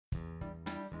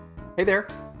Hey there,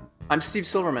 I'm Steve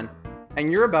Silverman,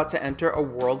 and you're about to enter a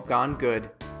world gone good.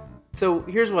 So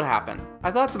here's what happened.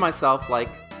 I thought to myself, like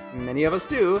many of us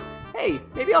do, hey,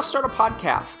 maybe I'll start a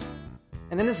podcast.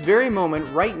 And in this very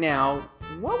moment, right now,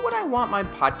 what would I want my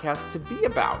podcast to be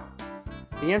about?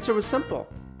 The answer was simple,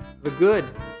 the good.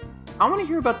 I want to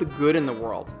hear about the good in the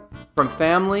world, from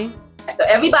family. So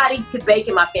everybody could bake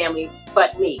in my family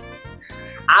but me.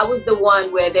 I was the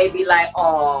one where they'd be like,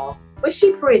 oh, was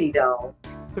she pretty though?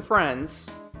 To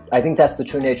friends. I think that's the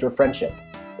true nature of friendship,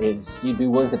 is you'd be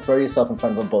willing to throw yourself in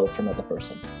front of a bullet for another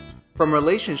person. From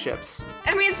relationships.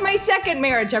 I mean, it's my second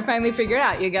marriage. I finally figured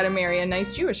out you gotta marry a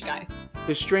nice Jewish guy.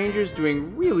 To strangers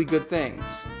doing really good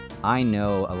things. I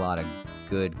know a lot of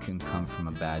good can come from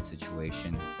a bad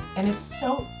situation. And it's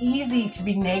so easy to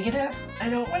be negative. I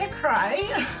don't want to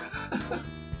cry.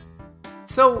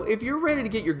 So if you're ready to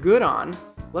get your good on,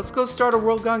 let's go start a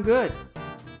world gone good.